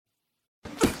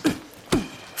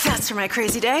for my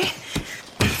crazy day.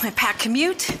 My packed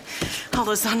commute, all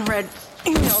those unread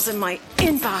emails in my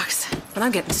inbox. But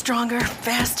I'm getting stronger,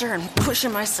 faster, and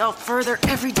pushing myself further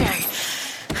every day.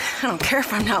 I don't care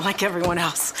if I'm not like everyone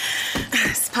else.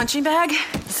 This punching bag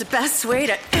is the best way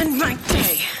to end my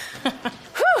day.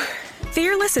 Whew.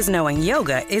 Fearless is knowing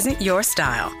yoga isn't your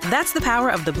style. That's the power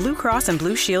of the Blue Cross and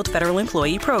Blue Shield Federal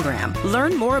Employee Program.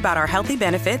 Learn more about our healthy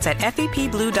benefits at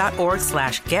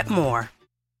fepblue.org/getmore.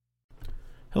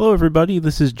 Hello, everybody.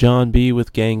 This is John B.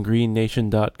 with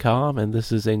GangreneNation.com, and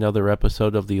this is another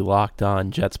episode of the Locked On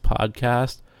Jets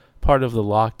podcast, part of the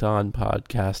Locked On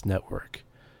Podcast Network.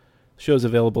 The show's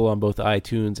available on both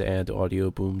iTunes and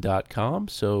audioboom.com,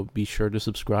 so be sure to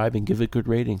subscribe and give it good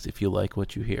ratings if you like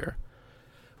what you hear.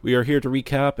 We are here to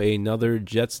recap another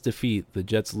Jets defeat. The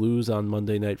Jets lose on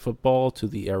Monday Night Football to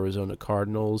the Arizona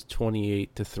Cardinals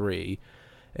 28-3,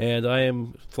 and I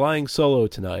am flying solo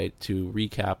tonight to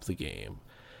recap the game.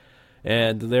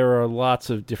 And there are lots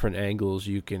of different angles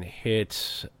you can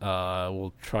hit.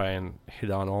 We'll try and hit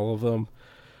on all of them.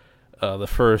 The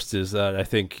first is that I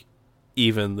think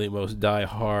even the most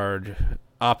die-hard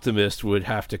optimist would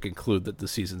have to conclude that the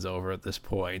season's over at this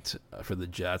point for the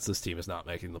Jets. This team is not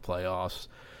making the playoffs.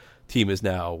 Team is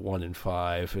now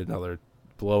 1-5. Another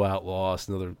blowout loss.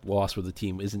 Another loss where the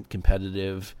team isn't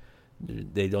competitive.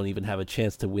 They don't even have a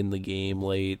chance to win the game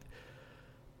late.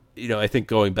 You know, I think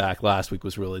going back last week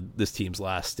was really this team's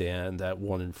last stand at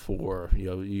 1-4. You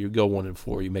know, you go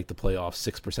 1-4, you make the playoffs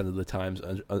 6% of the times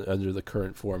under the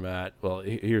current format. Well,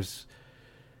 here's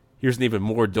an even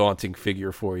more daunting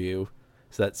figure for you.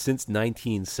 Is that since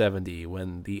 1970,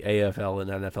 when the AFL and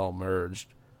NFL merged,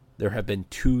 there have been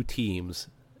two teams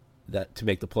that to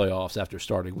make the playoffs after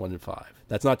starting 1-5.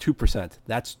 That's not 2%.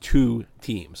 That's two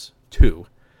teams. Two.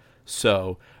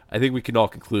 So I think we can all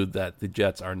conclude that the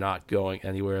Jets are not going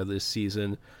anywhere this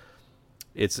season.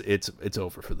 It's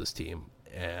over for this team,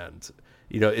 and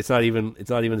you know it's not even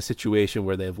a situation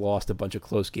where they've lost a bunch of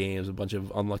close games, a bunch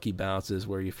of unlucky bounces,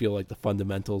 where you feel like the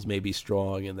fundamentals may be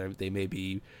strong and they may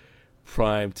be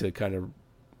primed to kind of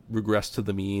regress to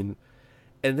the mean.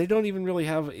 And they don't even really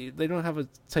have a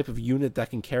type of unit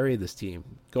that can carry this team.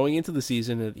 Going into the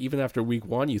season, and even after week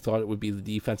one, you thought it would be the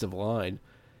defensive line.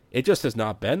 It just has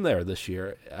not been there this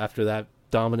year after that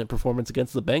dominant performance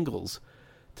against the Bengals.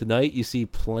 Tonight, you see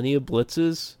plenty of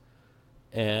blitzes,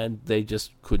 and they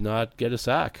just could not get a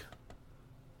sack.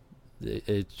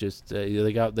 It's just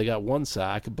they got one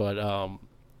sack, but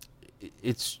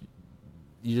it's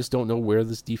you just don't know what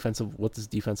this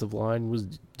defensive line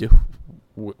was doing.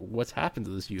 What's happened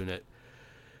to this unit?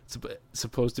 It's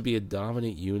supposed to be a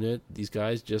dominant unit. These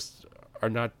guys just are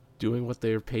not doing what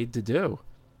they're paid to do.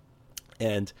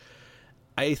 And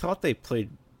I thought they played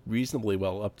reasonably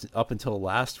well up until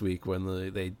last week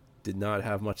when they did not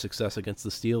have much success against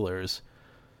the Steelers.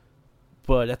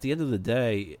 But at the end of the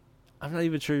day, I'm not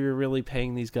even sure you're really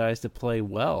paying these guys to play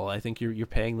well. I think you're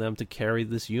paying them to carry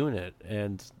this unit.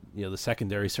 And you know the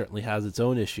secondary certainly has its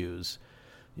own issues.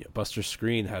 You know, Buster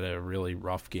Skrine had a really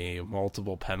rough game,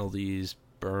 multiple penalties,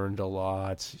 burned a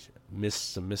lot,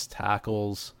 missed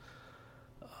tackles.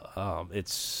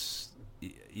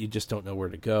 You just don't know where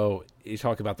to go. You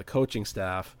talk about the coaching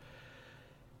staff,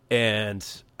 and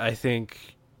I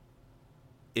think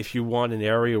if you want an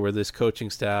area where this coaching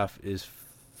staff is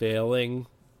failing,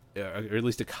 or at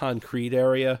least a concrete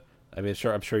area, I'm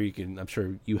sure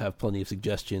you have plenty of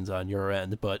suggestions on your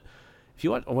end, but if you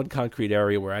want one concrete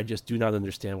area where I just do not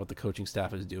understand what the coaching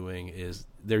staff is doing is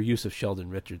their use of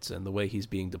Sheldon Richardson, the way he's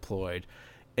being deployed,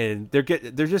 and they're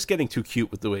just getting too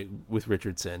cute with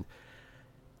Richardson.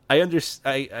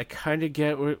 I kind of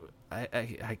get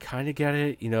I kind of get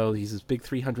it. You know, he's this big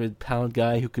 300-pound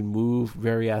guy who can move,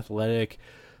 very athletic.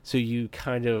 So you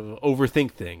kind of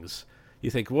overthink things.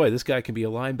 You think, boy, this guy can be a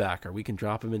linebacker. We can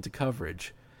drop him into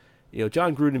coverage. You know,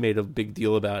 John Gruden made a big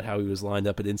deal about how he was lined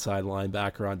up at inside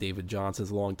linebacker on David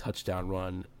Johnson's long touchdown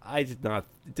run. It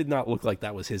did not look like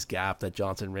that was his gap that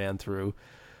Johnson ran through.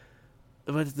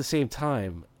 But at the same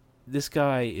time, this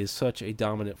guy is such a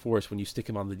dominant force when you stick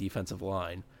him on the defensive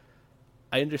line.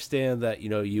 I understand that, you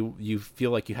know, you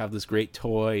feel like you have this great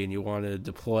toy and you want to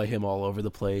deploy him all over the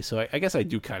place. So I guess I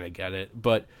do kind of get it.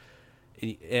 But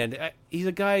he's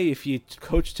a guy, if you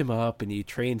coached him up and you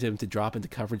trained him to drop into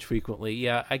coverage frequently,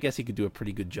 yeah, I guess he could do a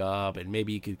pretty good job. And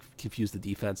maybe he could confuse the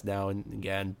defense now and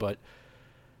again. But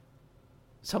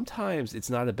sometimes it's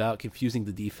not about confusing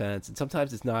the defense. And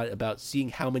sometimes it's not about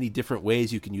seeing how many different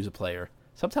ways you can use a player.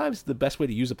 Sometimes the best way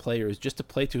to use a player is just to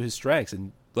play to his strengths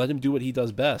and let him do what he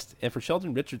does best. And for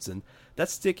Sheldon Richardson,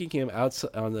 that's sticking him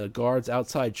outside on the guard's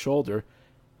outside shoulder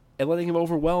and letting him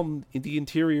overwhelm the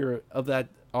interior of that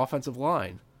offensive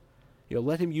line.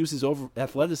 Let him use his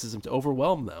athleticism to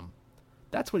overwhelm them.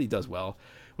 That's what he does well.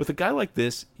 With a guy like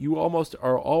this, you almost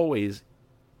are always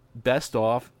best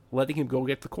off letting him go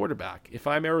get the quarterback. If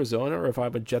I'm Arizona or if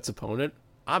I'm a Jets opponent,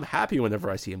 I'm happy whenever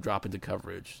I see him drop into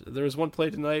coverage. There was one play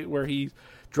tonight where he's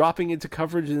dropping into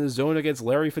coverage in the zone against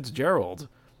Larry Fitzgerald.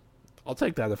 I'll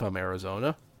take that if I'm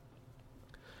Arizona.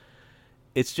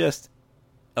 It's just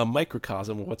a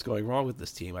microcosm of what's going wrong with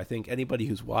this team. I think anybody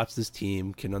who's watched this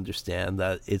team can understand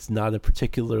that it's not a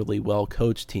particularly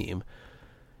well-coached team.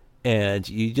 And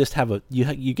you just have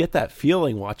you get that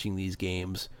feeling watching these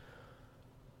games,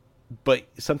 but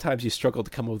sometimes you struggle to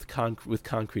come up with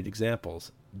concrete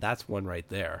examples. That's one right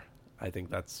there. I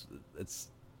think it's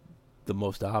the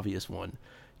most obvious one.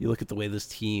 You look at the way this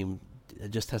team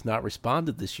just has not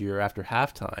responded this year after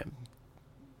halftime.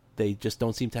 They just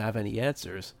don't seem to have any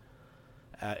answers,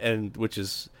 and which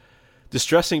is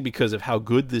distressing because of how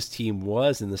good this team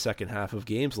was in the second half of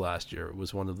games last year. It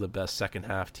was one of the best second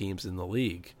half teams in the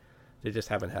league. They just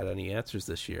haven't had any answers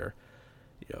this year.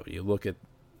 Let's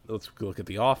look at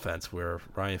the offense where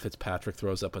Ryan Fitzpatrick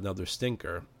throws up another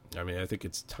stinker. I mean, I think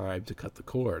it's time to cut the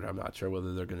cord. I'm not sure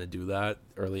whether they're going to do that.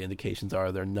 Early indications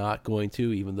are they're not going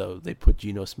to, even though they put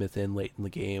Geno Smith in late in the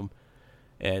game.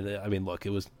 And, I mean, look, it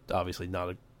was obviously not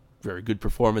a very good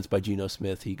performance by Geno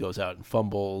Smith. He goes out and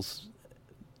fumbles,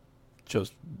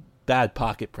 shows bad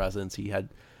pocket presence.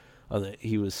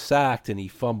 He was sacked and he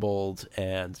fumbled,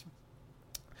 and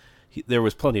there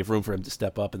was plenty of room for him to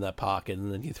step up in that pocket,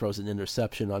 and then he throws an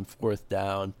interception on fourth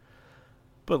down.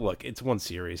 But look, it's one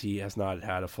series. He has not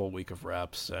had a full week of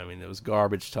reps. I mean, it was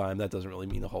garbage time. That doesn't really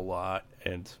mean a whole lot.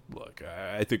 And look,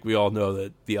 I think we all know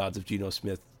that the odds of Geno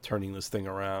Smith turning this thing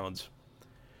around,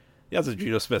 the odds of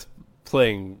Geno Smith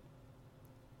playing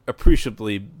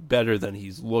appreciably better than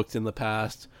he's looked in the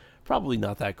past, probably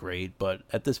not that great. But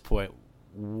at this point,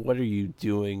 what are you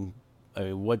doing? I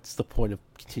mean, what's the point of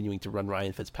continuing to run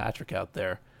Ryan Fitzpatrick out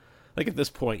there? Like, at this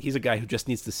point, he's a guy who just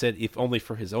needs to sit, if only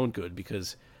for his own good,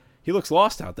 because he looks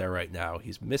lost out there right now.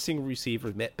 He's missing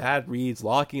receivers, bad reads,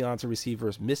 locking onto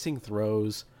receivers, missing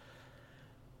throws.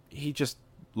 He just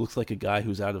looks like a guy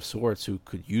who's out of sorts, who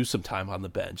could use some time on the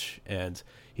bench, and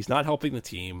he's not helping the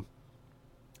team.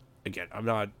 Again, I'm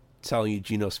not telling you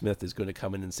Geno Smith is going to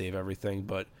come in and save everything,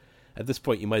 but at this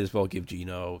point, you might as well give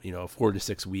Geno, 4 to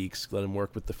 6 weeks, let him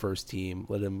work with the first team,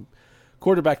 let him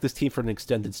quarterback this team for an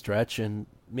extended stretch, and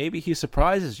maybe he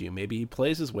surprises you. Maybe he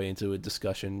plays his way into a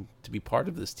discussion to be part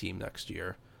of this team next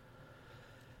year.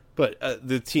 But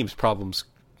the team's problems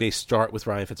may start with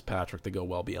Ryan Fitzpatrick. They go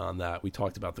well beyond that. We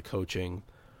talked about the coaching.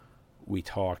 We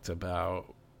talked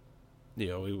about,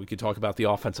 we could talk about the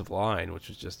offensive line, which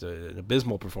was just an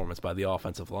abysmal performance by the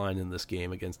offensive line in this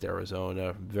game against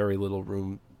Arizona. Very little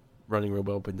running room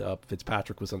opened up.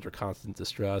 Fitzpatrick was under constant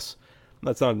distress.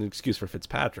 That's not an excuse for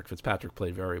Fitzpatrick. Fitzpatrick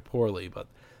played very poorly, but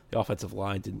the offensive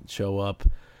line didn't show up.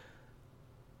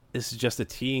 This is just a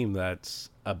team that's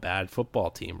a bad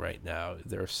football team right now.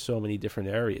 There are so many different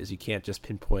areas. You can't just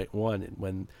pinpoint one. And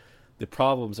when the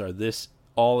problems are this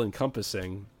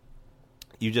all-encompassing,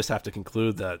 you just have to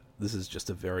conclude that this is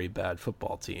just a very bad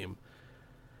football team.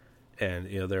 And,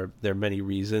 there are many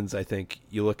reasons. I think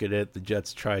you look at it, the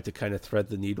Jets tried to kind of thread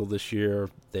the needle this year.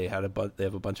 They have a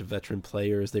bunch of veteran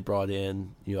players they brought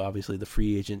in. Obviously the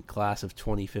free agent class of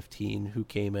 2015 who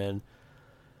came in.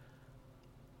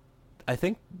 I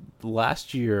think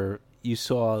last year you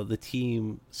saw the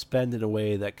team spend in a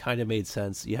way that kind of made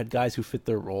sense. You had guys who fit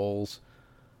their roles,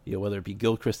 whether it be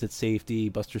Gilchrist at safety,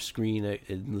 Buster Skrine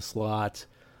in the slot.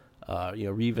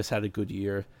 Revis had a good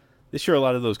year. This year, a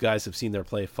lot of those guys have seen their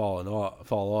play fall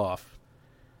off.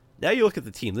 Now you look at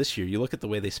the team this year, you look at the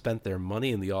way they spent their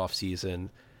money in the offseason,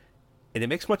 and it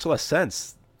makes much less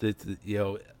sense that,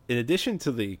 in addition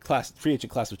to the free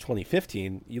agent class of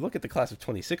 2015, you look at the class of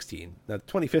 2016. Now,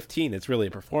 2015, it's really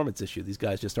a performance issue. These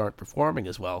guys just aren't performing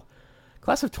as well.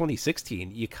 Class of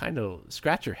 2016, you kind of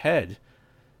scratch your head.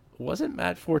 Wasn't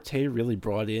Matt Forte really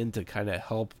brought in to kind of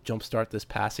help jumpstart this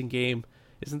passing game?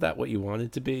 Isn't that what you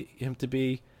wanted him to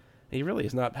be? And he really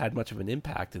has not had much of an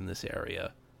impact in this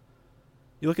area.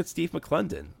 You look at Steve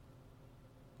McClendon.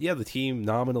 Yeah, the team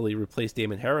nominally replaced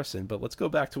Damon Harrison, but let's go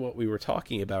back to what we were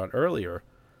talking about earlier.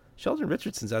 Sheldon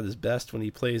Richardson's at his best when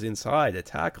he plays inside at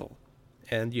tackle.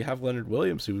 And you have Leonard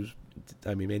Williams, who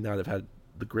may not have had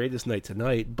the greatest night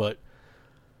tonight, but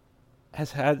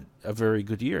has had a very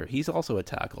good year. He's also a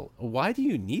tackle. Why do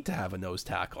you need to have a nose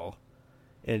tackle?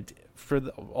 And for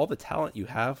all the talent you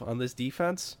have on this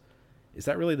defense, is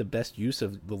that really the best use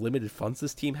of the limited funds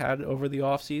this team had over the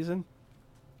offseason?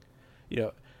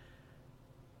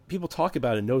 People talk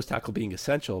about a nose tackle being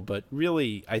essential, but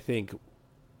really, I think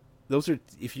those are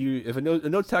if a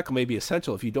nose tackle may be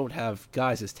essential if you don't have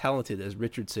guys as talented as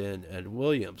Richardson and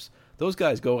Williams. Those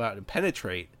guys go out and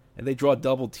penetrate, and they draw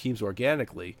double teams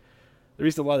organically. The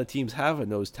reason a lot of teams have a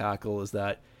nose tackle is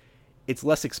that it's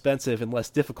less expensive and less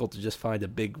difficult to just find a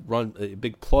big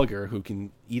plugger who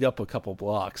can eat up a couple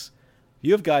blocks.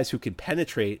 You have guys who can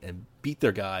penetrate and beat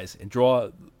their guys and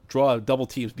draw double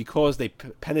teams because they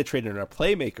penetrate and are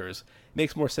playmakers. It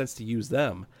makes more sense to use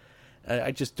them.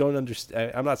 I just don't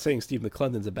understand. I'm not saying Steve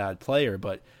McClendon's a bad player,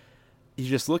 but you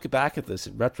just look back at this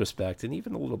in retrospect, and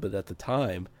even a little bit at the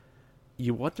time,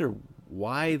 you wonder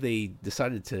why they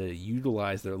decided to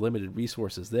utilize their limited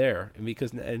resources there.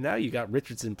 And now you got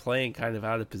Richardson playing kind of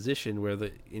out of position where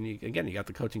you got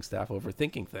the coaching staff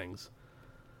overthinking things.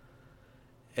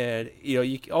 And,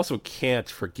 you also can't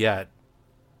forget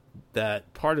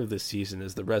that part of this season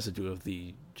is the residue of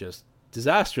the just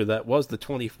disaster that was the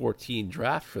 2014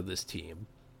 draft for this team.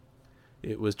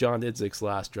 It was John Idzik's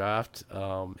last draft.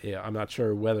 I'm not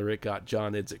sure whether it got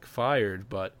John Idzik fired,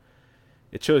 but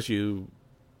it shows you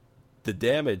the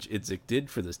damage Idzik did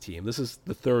for this team. This is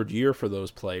the third year for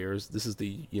those players. This is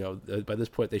by this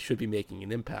point they should be making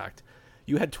an impact.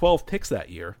 You had 12 picks that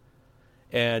year,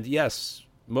 and yes,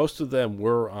 most of them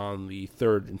were on the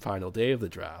third and final day of the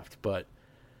draft, but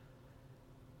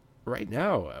right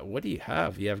now, what do you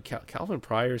have? You have Calvin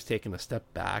Pryor's taking a step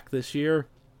back this year.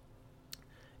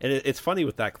 And it's funny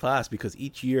with that class because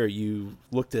each year you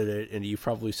looked at it and you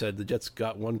probably said the Jets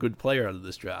got one good player out of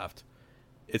this draft.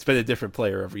 It's been a different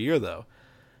player every year, though.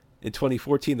 In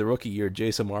 2014, the rookie year,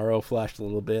 Jace Amaro flashed a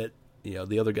little bit.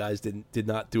 The other guys did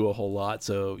not do a whole lot,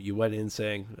 so you went in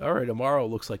saying, all right, Amaro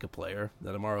looks like a player.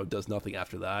 Then Amaro does nothing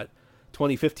after that.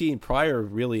 2015, Pryor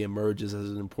really emerges as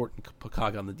an important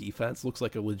cog on the defense. Looks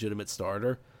like a legitimate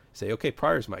starter. Say, okay,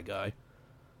 Pryor's my guy.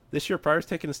 This year, Pryor's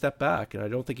taken a step back, and I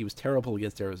don't think he was terrible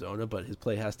against Arizona, but his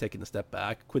play has taken a step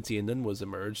back. Quincy Enunwa's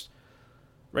emerged.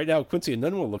 Right now, Quincy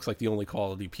Enunwa looks like the only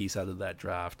quality piece out of that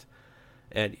draft.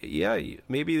 And yeah,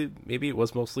 maybe it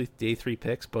was mostly day 3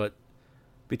 picks, but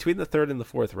between the third and the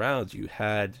fourth rounds, you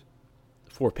had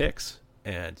 4 picks,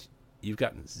 and you've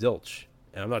gotten zilch.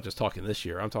 And I'm not just talking this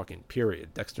year. I'm talking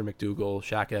period. Dexter McDougal,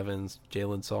 Shaq Evans,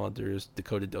 Jalen Saunders,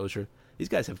 Dakota Dozier. These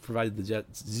guys have provided the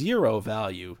Jets zero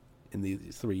value in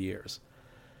these 3 years.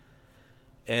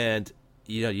 And,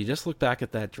 you just look back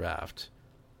at that draft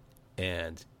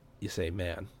and you say,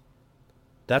 man,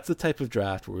 that's the type of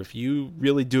draft where if you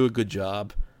really do a good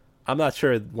job, I'm not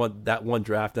sure that one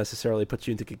draft necessarily puts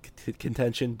you into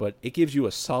contention, but it gives you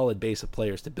a solid base of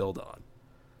players to build on.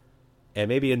 And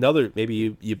maybe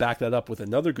you back that up with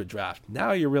another good draft.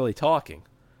 Now you're really talking.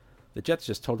 The Jets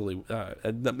just totally,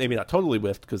 maybe not totally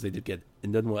whiffed because they did get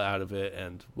Enunwa out of it,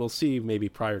 and we'll see maybe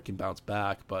Pryor can bounce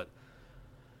back, but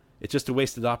it's just a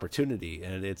wasted opportunity,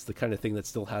 and it's the kind of thing that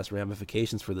still has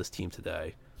ramifications for this team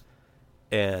today.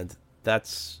 And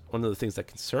that's one of the things that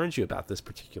concerns you about this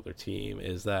particular team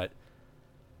is that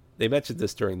they mentioned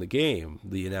this during the game,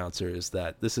 the announcers,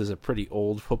 that this is a pretty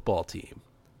old football team.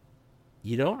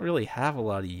 You don't really have a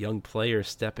lot of young players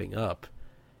stepping up.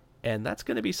 And that's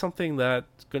going to be something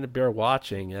that's going to bear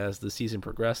watching as the season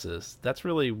progresses. That's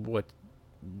really what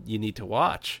you need to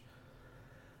watch.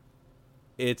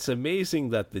 It's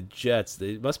amazing that the Jets,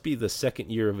 it must be the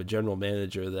second year of a general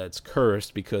manager that's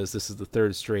cursed because this is the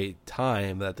third straight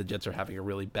time that the Jets are having a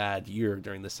really bad year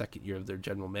during the second year of their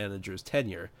general manager's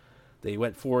tenure. They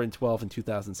went 4-12 in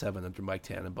 2007 under Mike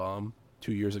Tannenbaum.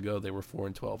 2 years ago, they were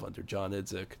 4-12 under John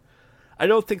Idzik. I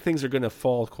don't think things are going to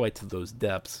fall quite to those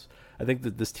depths. I think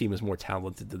that this team is more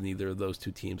talented than either of those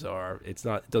two teams are. It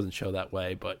doesn't show that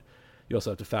way, but you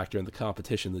also have to factor in the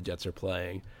competition the Jets are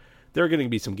playing. There are going to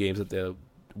be some games that they'll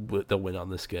win on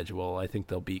the schedule. I think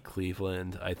they'll beat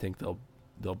Cleveland. I think they'll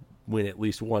win at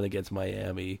least one against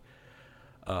Miami.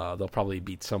 They'll probably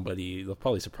beat somebody. They'll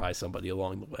probably surprise somebody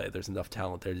along the way. There's enough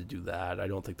talent there to do that. I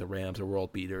don't think the Rams are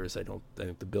world beaters. I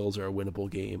think the Bills are a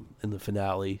winnable game in the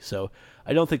finale. So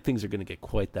I don't think things are going to get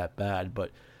quite that bad.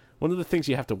 But one of the things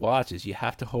you have to watch is you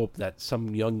have to hope that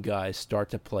some young guys start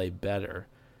to play better.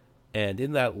 And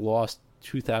in that lost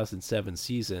 2007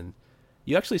 season,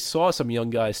 you actually saw some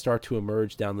young guys start to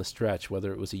emerge down the stretch,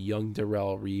 whether it was a young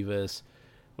Darrelle Revis,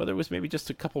 whether it was maybe just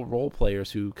a couple role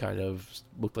players who kind of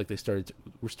looked like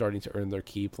were starting to earn their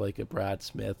keep, like a Brad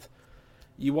Smith.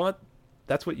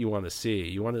 That's what you want to see.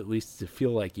 You want at least to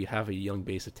feel like you have a young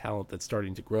base of talent that's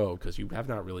starting to grow, because you have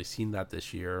not really seen that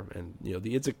this year. And the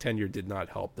Idzik tenure did not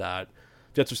help that.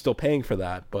 Jets are still paying for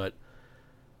that, but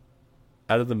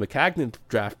out of the Maccagnan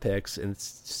draft picks, and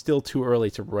it's still too early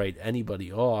to write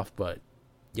anybody off, but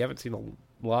you haven't seen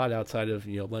a lot outside of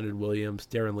Leonard Williams.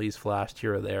 Darren Lee's flashed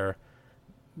here or there.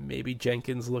 maybe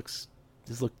Jenkins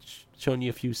shown you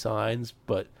a few signs,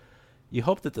 but you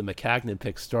hope that the Maccagnan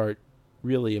picks start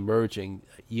really emerging.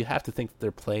 You have to think that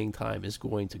their playing time is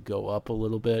going to go up a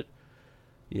little bit,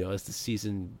 as the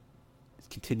season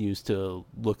continues to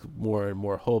look more and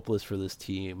more hopeless for this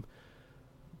team.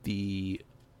 The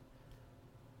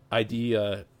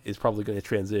idea is probably going to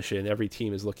transition. Every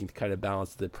team is looking to kind of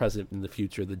balance the present and the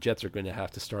future. The Jets are going to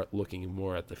have to start looking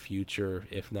more at the future,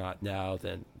 if not now,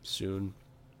 then soon.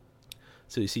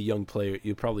 So you see young players,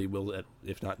 you probably will,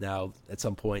 if not now, at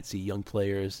some point see young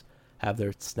players have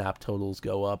their snap totals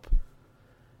go up.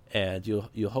 And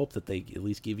you'll hope that they at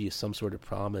least give you some sort of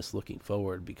promise looking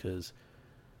forward, because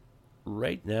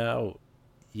right now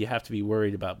you have to be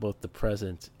worried about both the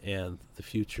present and the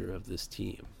future of this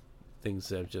team. Things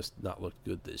have just not looked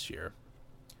good this year.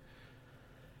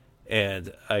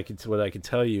 And what I can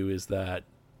tell you is that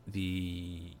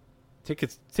the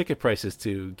ticket prices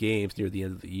to games near the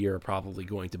end of the year are probably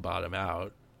going to bottom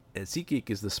out. And SeatGeek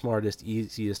is the smartest,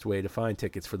 easiest way to find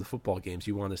tickets for the football games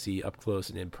you want to see up close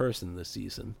and in person this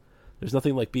season. There's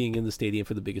nothing like being in the stadium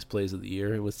for the biggest plays of the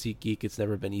year, and with SeatGeek, it's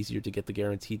never been easier to get the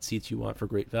guaranteed seats you want for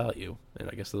great value. And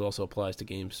I guess that also applies to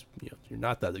games you're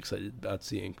not that excited about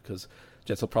seeing, because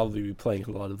Jets will probably be playing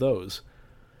a lot of those.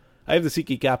 I have the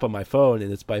SeatGeek app on my phone,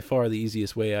 and it's by far the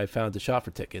easiest way I've found to shop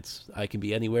for tickets. I can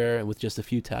be anywhere, and with just a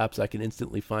few taps, I can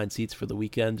instantly find seats for the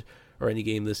weekend or any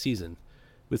game this season.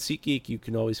 With SeatGeek, you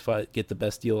can always get the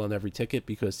best deal on every ticket,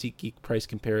 because SeatGeek price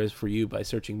compares for you by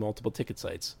searching multiple ticket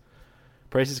sites.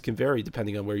 Prices can vary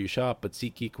depending on where you shop, but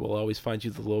SeatGeek will always find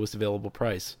you the lowest available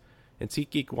price. And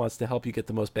SeatGeek wants to help you get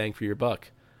the most bang for your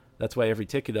buck. That's why every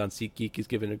ticket on SeatGeek is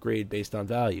given a grade based on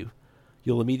value.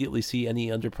 You'll immediately see any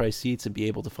underpriced seats and be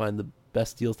able to find the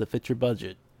best deals that fit your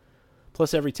budget.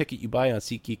 Plus, every ticket you buy on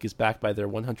SeatGeek is backed by their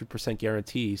 100%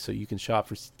 guarantee, so you can shop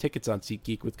for tickets on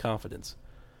SeatGeek with confidence.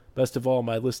 Best of all,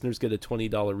 my listeners get a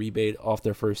 $20 rebate off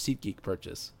their first SeatGeek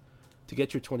purchase. To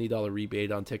get your $20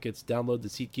 rebate on tickets, download the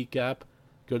SeatGeek app,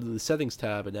 go to the Settings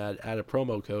tab and add a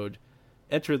promo code,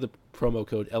 enter the promo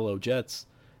code LOJETS,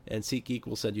 and SeatGeek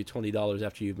will send you $20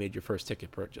 after you've made your first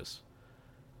ticket purchase.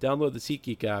 Download the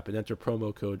SeatGeek app and enter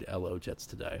promo code LOJETS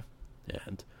today.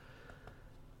 And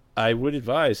I would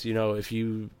advise,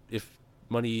 if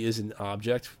money is an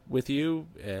object with you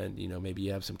and, maybe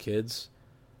you have some kids,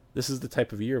 this is the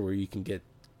type of year where you can get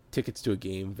tickets to a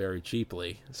game very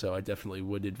cheaply. So I definitely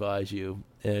would advise you.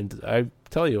 And I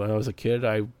tell you, when I was a kid,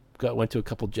 I went to a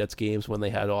couple Jets games when they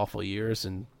had awful years,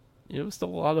 and it was still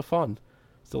a lot of fun.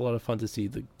 Still a lot of fun to see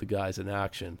the guys in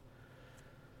action.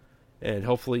 And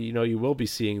hopefully, you will be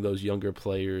seeing those younger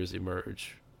players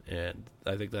emerge. And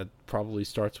I think that probably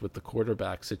starts with the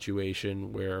quarterback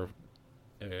situation where,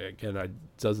 again, it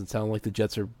doesn't sound like the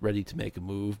Jets are ready to make a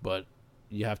move, but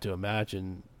you have to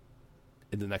imagine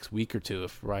in the next week or two,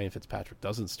 if Ryan Fitzpatrick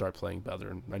doesn't start playing better,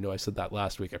 and I know I said that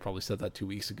last week, I probably said that 2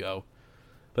 weeks ago,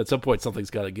 but at some point something's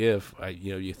got to give.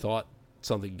 You thought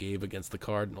something gave against the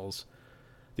Cardinals.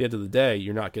 At the end of the day,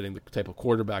 you're not getting the type of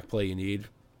quarterback play you need.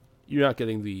 You're not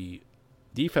getting the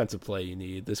defensive play you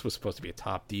need. This was supposed to be a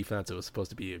top defense. It was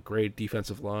supposed to be a great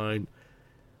defensive line.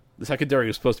 The secondary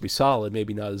was supposed to be solid,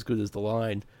 maybe not as good as the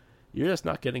line. You're just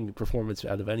not getting performance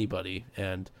out of anybody,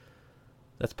 and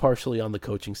that's partially on the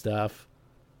coaching staff,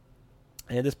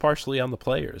 and it's partially on the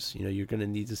players. You're going to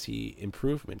need to see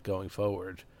improvement going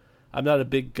forward. I'm not a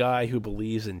big guy who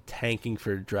believes in tanking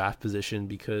for draft position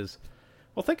because,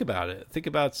 well, think about it. Think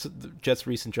about the Jets'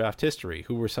 recent draft history.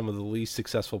 Who were some of the least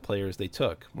successful players they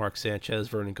took? Mark Sanchez,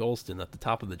 Vernon Gholston at the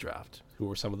top of the draft. Who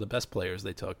were some of the best players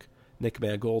they took? Nick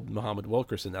Mangold, Muhammad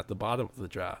Wilkerson at the bottom of the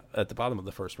draft, at the bottom of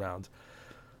the first round.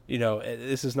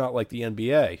 This is not like the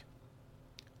NBA.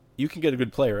 You can get a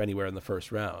good player anywhere in the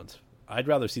first round. I'd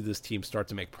rather see this team start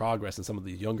to make progress and some of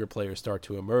these younger players start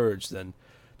to emerge than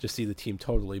just see the team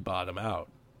totally bottom out.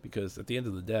 Because at the end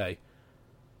of the day,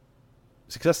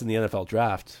 success in the NFL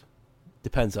draft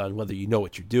depends on whether you know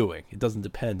what you're doing. It doesn't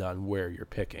depend on where you're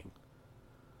picking.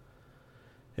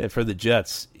 And for the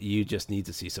Jets, you just need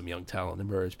to see some young talent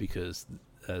emerge because,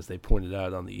 as they pointed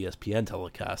out on the ESPN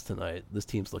telecast tonight, this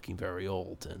team's looking very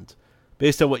old. And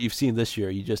based on what you've seen this year,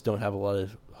 you just don't have a lot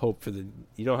of hope for the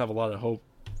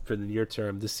near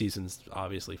term. This season's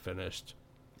obviously finished,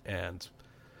 and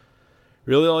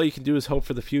really all you can do is hope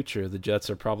for the future. The Jets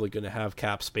are probably going to have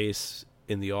cap space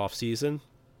in the off season,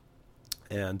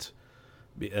 and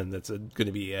that's going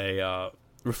to be a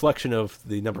reflection of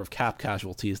the number of cap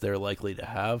casualties they're likely to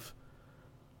have.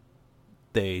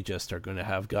 They just are going to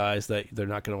have guys that they're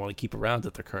not going to want to keep around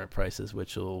at their current prices,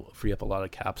 which will free up a lot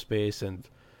of cap space. And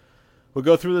we'll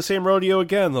go through the same rodeo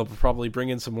again. They'll probably bring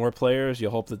in some more players. You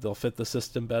hope that they'll fit the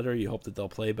system better. You hope that they'll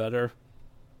play better.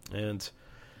 And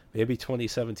maybe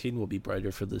 2017 will be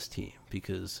brighter for this team,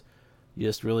 because you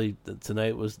just really,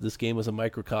 this game was a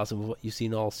microcosm of what you've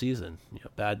seen all season.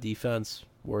 Bad defense,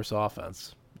 worse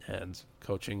offense, and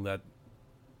coaching that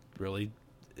really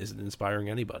isn't inspiring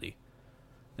anybody.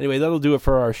 Anyway, that'll do it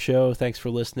for our show. Thanks for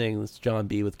listening. This is John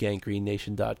B. with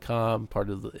GangGreenNation.com.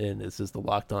 And this is the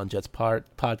Locked On Jets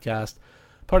podcast,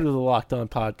 part of the Locked On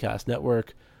Podcast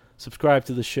Network. Subscribe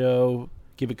to the show.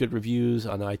 Give it good reviews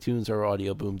on iTunes or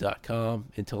audioboom.com.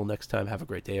 Until next time, have a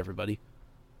great day, everybody.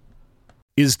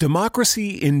 Is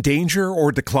democracy in danger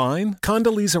or decline?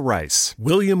 Condoleezza Rice,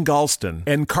 William Galston,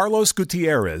 and Carlos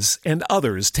Gutierrez and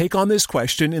others take on this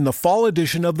question in the fall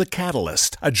edition of The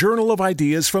Catalyst, a journal of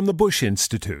ideas from the Bush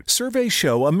Institute. Surveys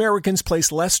show Americans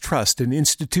place less trust in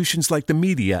institutions like the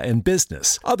media and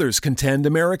business. Others contend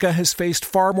America has faced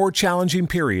far more challenging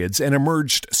periods and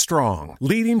emerged strong.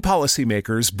 Leading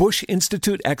policymakers, Bush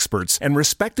Institute experts, and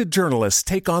respected journalists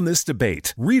take on this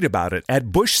debate. Read about it at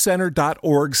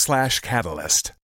bushcenter.org/catalyst.